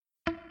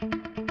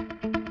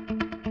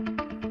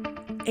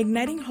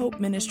Igniting Hope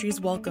Ministries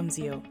welcomes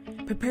you.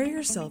 Prepare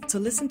yourself to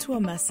listen to a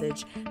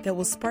message that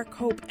will spark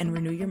hope and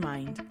renew your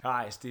mind.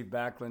 Hi, Steve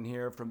Backlund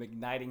here from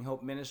Igniting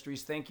Hope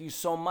Ministries. Thank you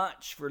so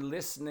much for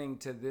listening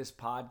to this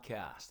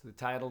podcast. The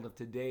title of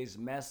today's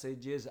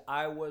message is,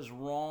 I Was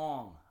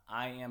Wrong.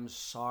 I Am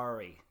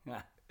Sorry.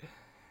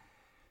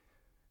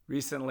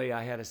 Recently,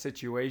 I had a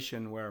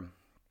situation where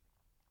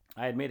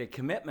I had made a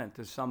commitment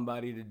to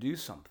somebody to do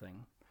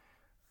something,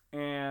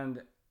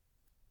 and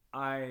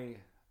I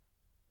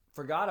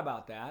forgot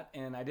about that,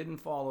 and I didn't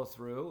follow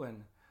through,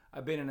 and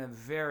I've been in a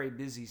very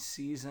busy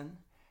season,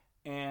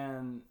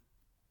 and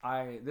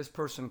this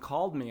person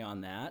called me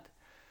on that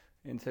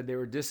and said they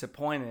were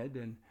disappointed,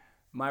 and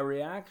my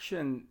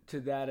reaction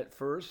to that at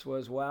first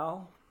was,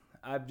 well,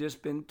 I've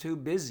just been too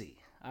busy.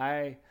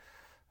 I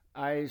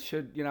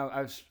should,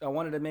 I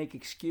wanted to make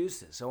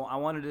excuses. So I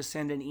wanted to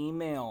send an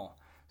email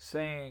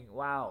saying,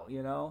 wow,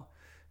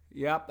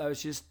 yep, I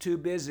was just too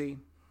busy.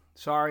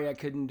 Sorry, I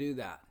couldn't do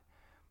that.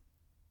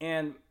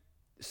 And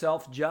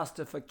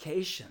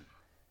self-justification,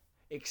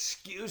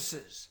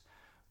 excuses.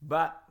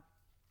 But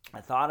I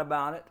thought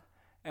about it,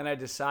 and I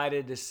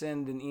decided to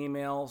send an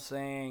email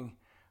saying,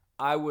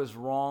 I was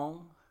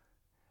wrong.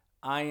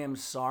 I am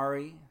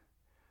sorry.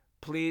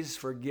 Please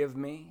forgive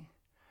me.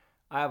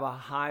 I have a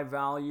high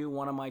value.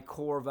 One of my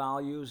core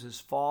values is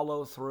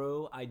follow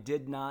through. I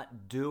did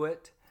not do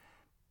it,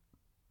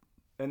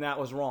 and that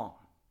was wrong.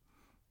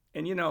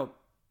 And that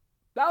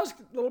was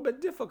a little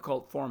bit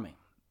difficult for me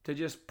to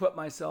just put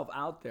myself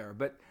out there.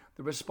 But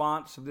the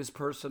response of this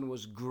person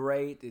was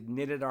great. It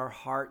knitted our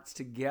hearts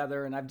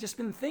together. And I've just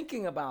been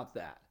thinking about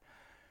that.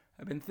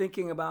 I've been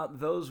thinking about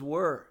those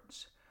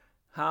words,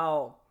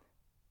 how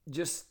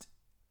just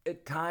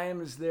at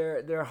times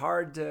they're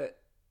hard to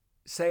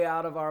say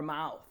out of our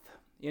mouth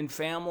in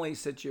family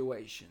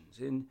situations,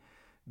 in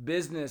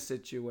business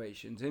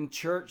situations, in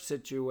church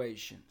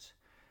situations.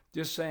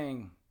 Just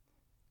saying,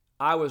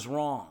 I was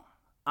wrong.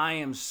 I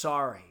am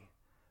sorry.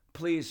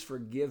 Please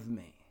forgive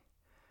me.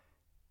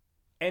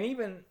 And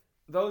even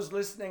those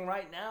listening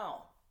right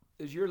now,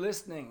 as you're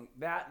listening,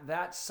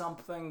 that's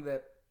something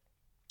that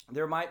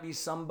there might be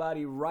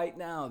somebody right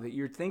now that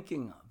you're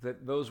thinking of,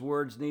 that those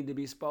words need to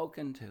be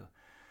spoken to.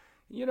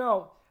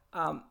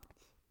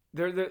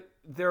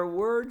 They're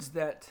words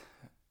that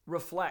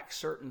reflect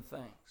certain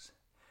things.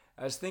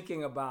 I was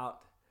thinking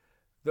about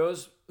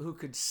those who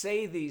could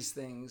say these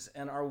things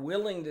and are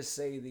willing to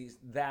say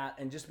that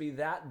and just be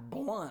that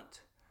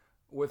blunt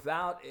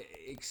without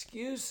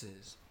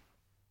excuses.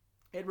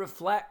 It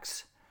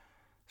reflects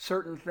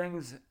certain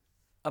things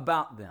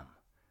about them.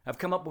 I've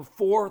come up with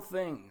 4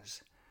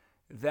 things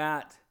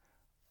that,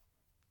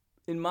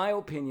 in my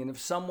opinion, if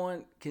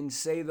someone can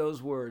say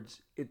those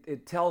words,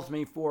 it tells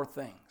me 4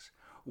 things.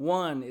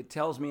 1, it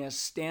tells me a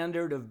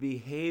standard of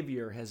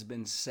behavior has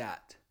been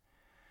set.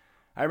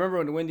 I remember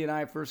when Wendy and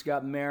I first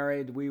got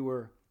married, we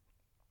were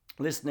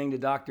listening to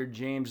Dr.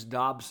 James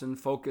Dobson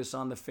focus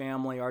on the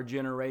family. Our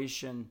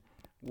generation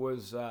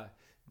was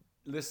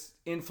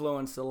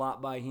influenced a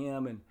lot by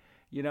him. And,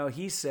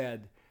 he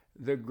said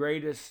the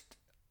greatest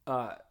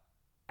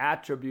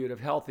attribute of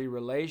healthy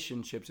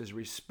relationships is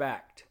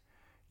respect.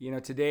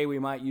 Today we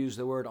might use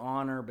the word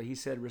honor, but he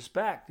said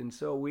respect. And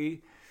so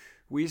we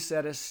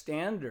set a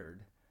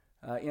standard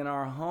in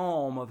our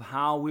home of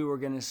how we were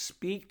going to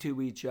speak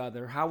to each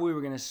other, how we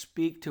were going to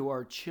speak to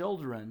our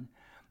children.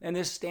 And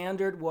this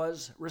standard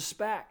was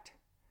respect,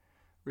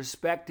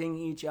 respecting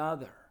each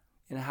other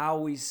and how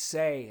we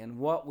say and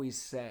what we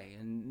say,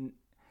 and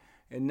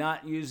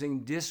not using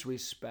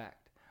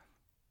disrespect.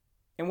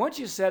 And once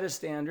you set a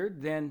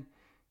standard, then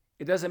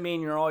it doesn't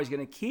mean you're always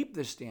going to keep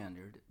the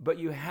standard, but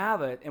you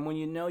have it. And when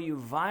you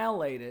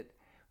violate it,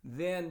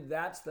 then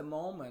that's the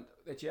moment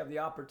that you have the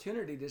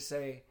opportunity to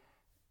say,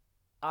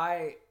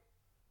 I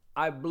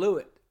blew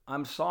it.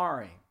 I'm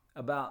sorry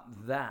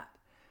about that.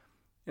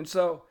 And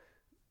so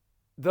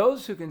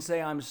those who can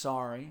say, I'm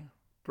sorry,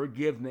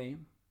 forgive me,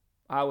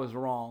 I was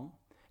wrong,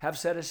 have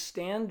set a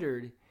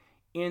standard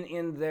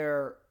in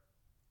their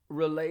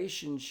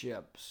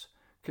relationships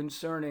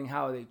concerning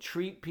how they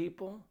treat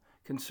people,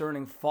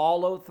 concerning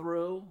follow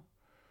through,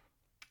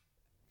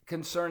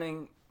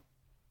 concerning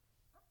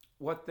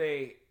what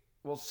they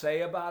will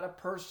say about a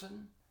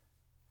person.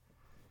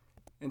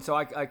 And so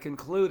I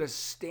conclude a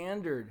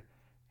standard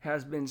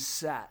has been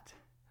set.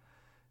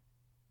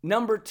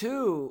 Number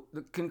 2,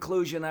 the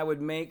conclusion I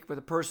would make for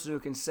the person who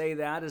can say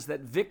that is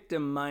that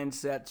victim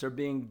mindsets are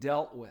being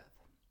dealt with.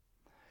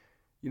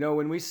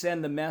 When we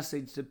send the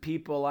message to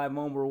people, I'm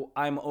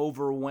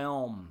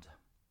overwhelmed.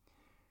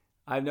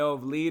 I know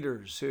of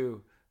leaders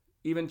who,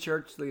 even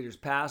church leaders,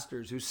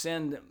 pastors, who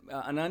send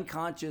an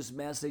unconscious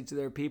message to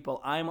their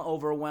people, I'm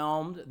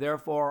overwhelmed,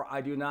 therefore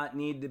I do not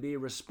need to be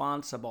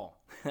responsible.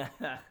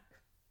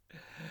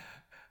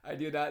 I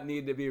do not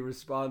need to be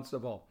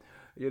responsible.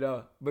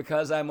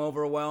 Because I'm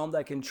overwhelmed,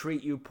 I can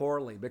treat you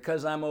poorly.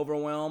 Because I'm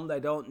overwhelmed, I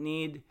don't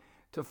need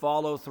to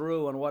follow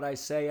through on what I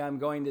say I'm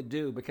going to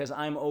do because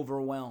I'm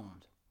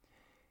overwhelmed.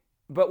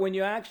 But when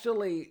you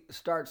actually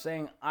start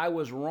saying, I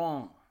was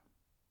wrong,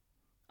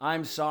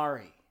 I'm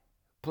sorry,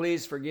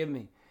 please forgive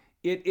me.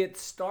 It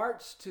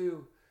starts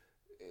to,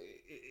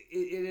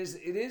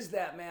 it is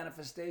that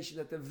manifestation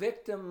that the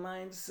victim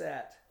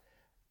mindset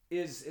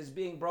is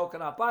being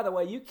broken off. By the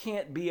way, you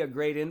can't be a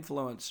great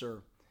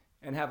influencer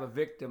and have a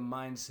victim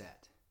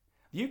mindset.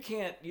 You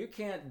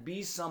can't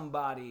be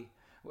somebody.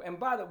 And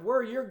by the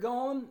where you're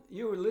going,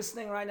 you are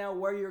listening right now,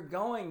 where you're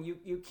going,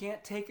 you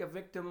can't take a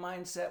victim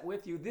mindset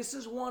with you. This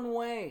is one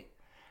way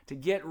to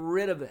get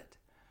rid of it,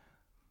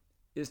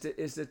 is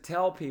to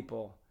tell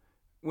people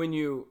when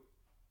you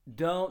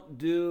don't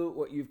do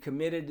what you've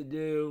committed to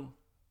do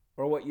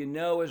or what you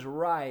know is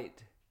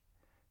right,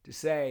 to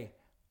say,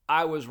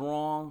 I was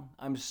wrong,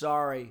 I'm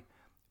sorry,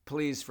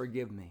 please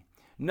forgive me.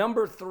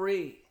 Number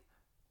 3,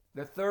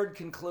 the third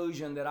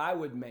conclusion that I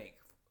would make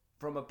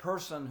from a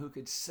person who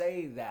could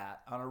say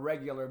that on a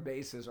regular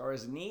basis or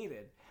is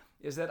needed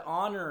is that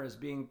honor is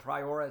being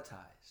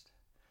prioritized.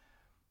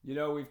 You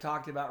know, we've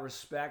talked about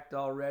respect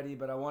already,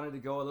 but I wanted to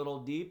go a little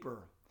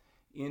deeper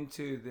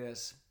into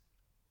this.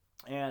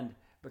 And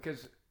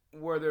because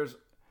where there's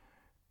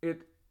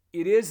it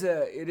is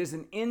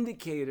an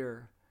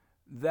indicator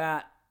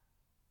that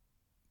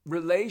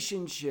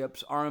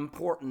relationships are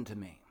important to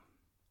me.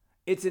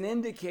 It's an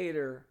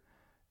indicator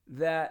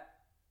that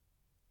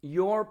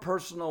your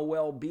personal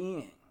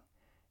well-being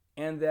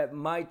and that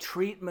my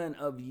treatment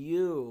of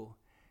you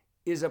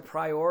is a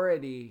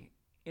priority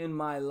in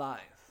my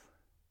life.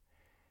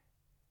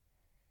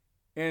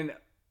 And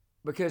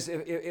because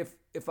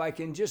if I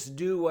can just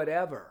do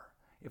whatever,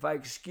 if I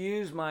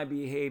excuse my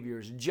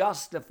behaviors,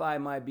 justify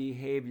my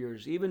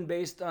behaviors, even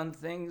based on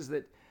things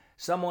that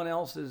someone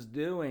else is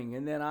doing,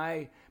 and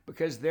then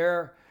because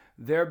they're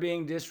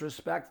being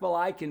disrespectful,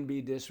 I can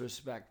be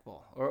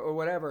disrespectful or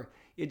whatever.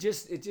 It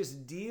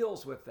just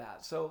deals with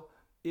that. So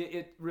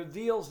it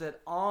reveals that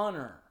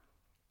honor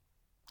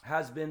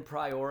has been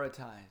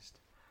prioritized.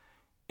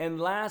 And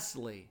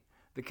lastly,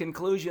 the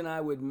conclusion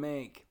I would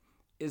make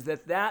is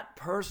that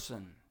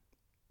person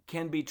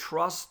can be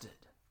trusted,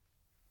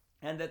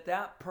 and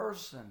that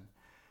person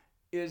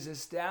is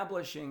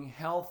establishing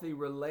healthy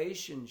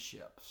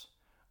relationships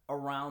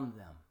around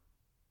them.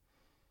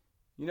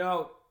 You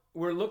know,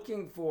 we're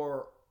looking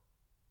for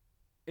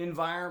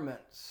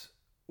environments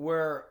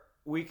where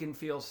we can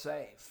feel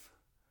safe,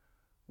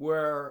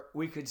 where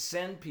we could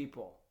send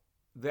people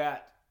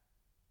to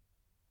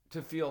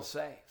feel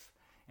safe.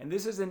 And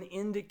this is an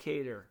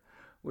indicator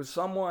with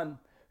someone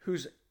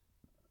who's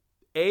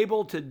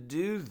able to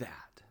do that.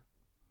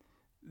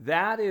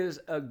 That is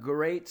a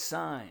great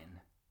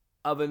sign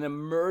of an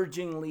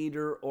emerging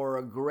leader or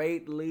a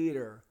great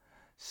leader,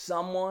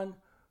 someone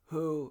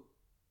who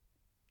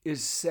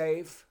is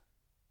safe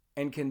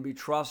and can be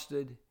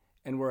trusted,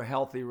 and where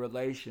healthy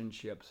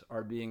relationships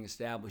are being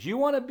established. You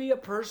want to be a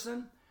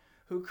person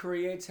who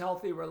creates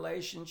healthy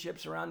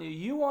relationships around you.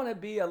 You want to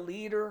be a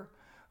leader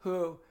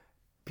who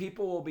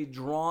people will be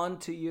drawn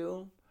to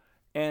you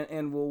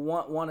and will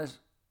want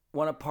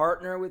to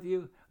partner with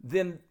you.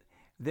 Then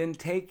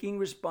taking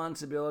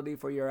responsibility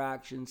for your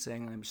actions,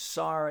 saying, I'm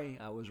sorry,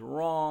 I was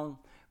wrong,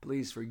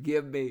 please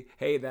forgive me.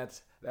 Hey,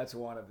 that's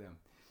one of them.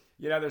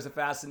 You know, there's a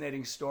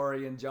fascinating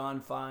story in John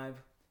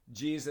 5.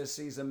 Jesus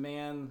sees a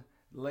man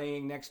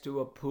laying next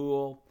to a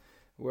pool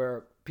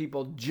where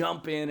people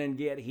jump in and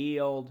get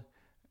healed.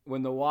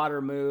 When the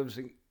water moves,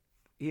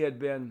 he had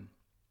been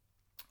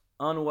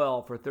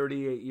unwell for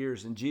 38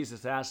 years, and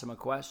Jesus asked him a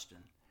question.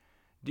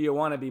 Do you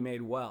want to be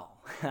made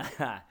well?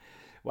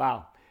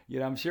 Wow. You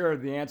know, I'm sure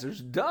the answer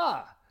is,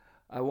 duh.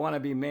 I want to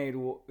be made,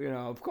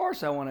 of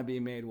course I want to be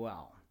made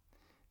well.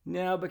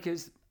 No,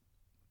 because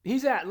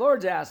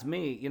Lord's asked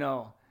me,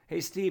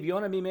 hey, Steve, you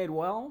want to be made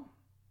well?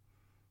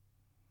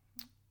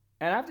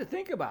 And I have to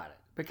think about it,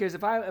 because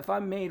if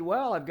I'm made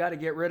well, I've got to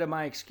get rid of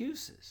my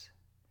excuses.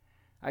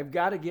 I've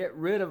got to get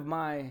rid of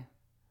my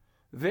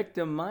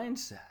victim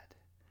mindset.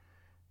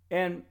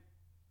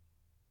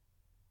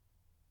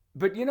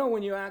 But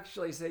when you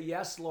actually say,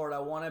 yes, Lord, I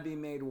want to be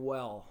made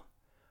well.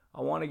 I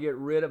want to get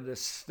rid of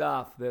this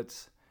stuff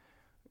that's,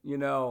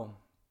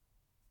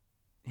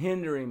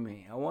 hindering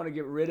me. I want to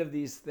get rid of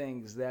these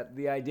things, that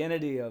the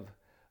identity of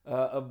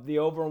the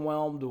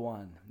overwhelmed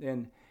one.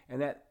 And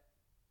that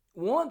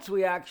once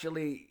we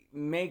actually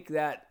make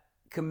that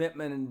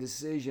commitment and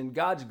decision,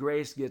 God's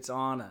grace gets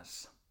on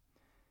us.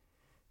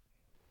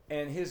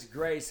 And his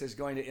grace is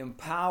going to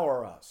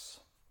empower us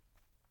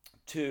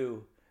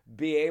to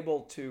be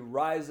able to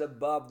rise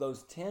above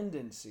those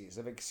tendencies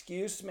of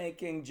excuse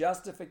making,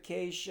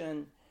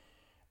 justification,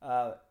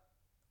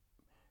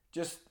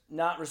 just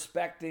not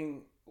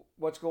respecting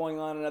what's going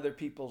on in other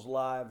people's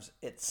lives,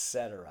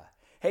 etc.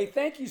 Hey,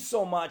 thank you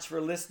so much for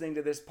listening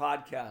to this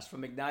podcast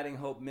from Igniting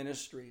Hope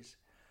Ministries.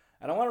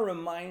 And I want to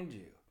remind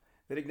you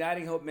that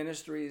Igniting Hope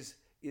Ministries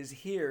is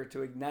here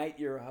to ignite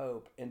your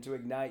hope and to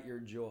ignite your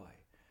joy.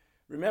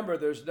 Remember,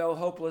 there's no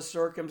hopeless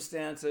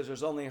circumstances,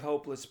 there's only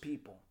hopeless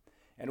people.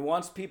 And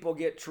once people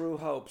get true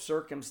hope,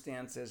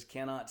 circumstances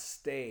cannot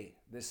stay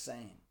the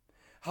same.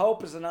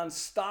 Hope is an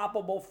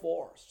unstoppable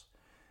force.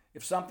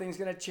 If something's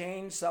going to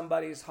change,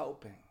 somebody's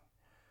hoping.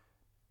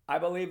 I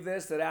believe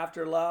this, that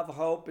after love,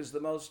 hope is the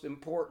most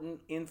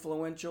important,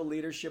 influential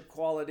leadership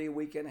quality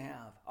we can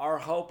have. Our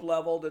hope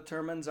level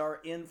determines our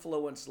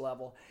influence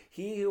level.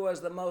 He who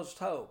has the most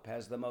hope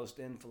has the most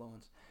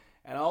influence.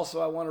 And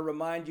also I want to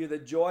remind you, the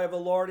joy of the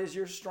Lord is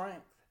your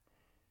strength.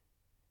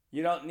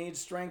 You don't need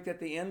strength at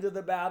the end of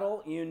the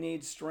battle. You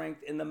need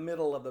strength in the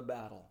middle of the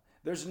battle.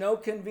 There's no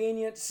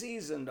convenient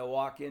season to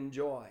walk in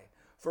joy.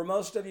 For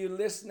most of you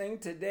listening,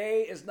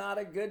 today is not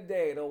a good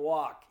day to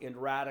walk in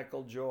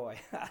radical joy.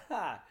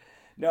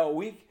 No,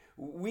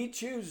 we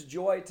choose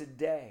joy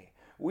today.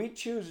 We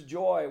choose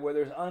joy where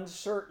there's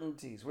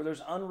uncertainties, where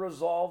there's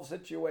unresolved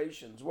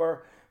situations,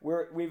 where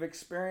we've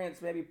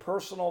experienced maybe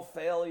personal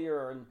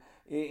failure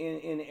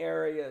in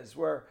areas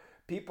where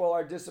people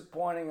are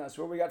disappointing us,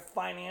 where we got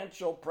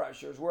financial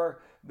pressures, where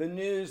the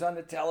news on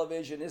the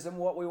television isn't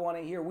what we want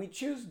to hear. We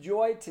choose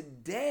joy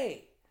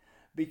today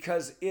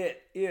because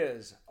it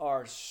is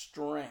our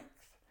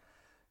strength.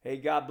 Hey,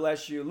 God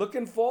bless you.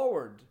 Looking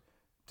forward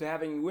to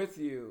having you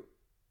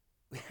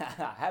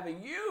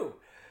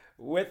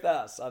with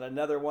us on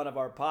another one of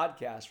our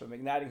podcasts from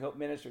Igniting Hope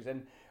Ministries.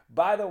 And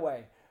by the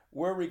way,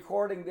 we're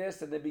recording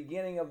this in the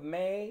beginning of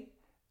May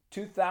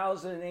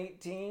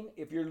 2018.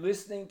 If you're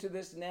listening to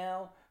this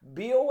now,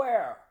 be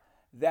aware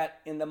that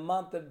in the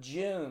month of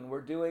June,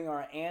 we're doing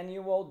our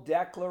annual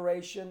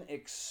declaration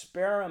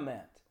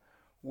experiment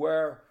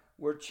where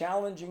we're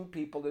challenging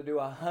people to do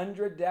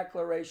 100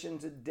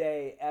 declarations a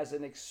day as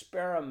an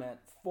experiment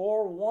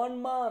for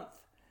 1 month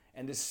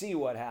and to see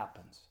what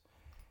happens.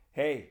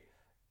 Hey,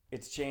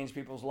 it's changed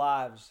people's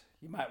lives.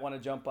 You might want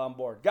to jump on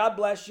board. God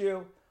bless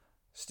you.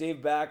 Steve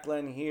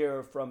Backlund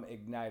here from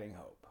Igniting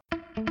Hope.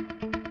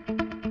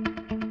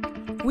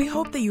 We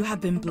hope that you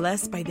have been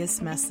blessed by this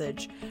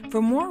message.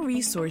 For more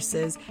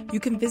resources,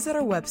 you can visit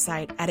our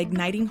website at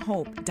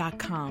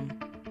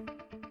ignitinghope.com.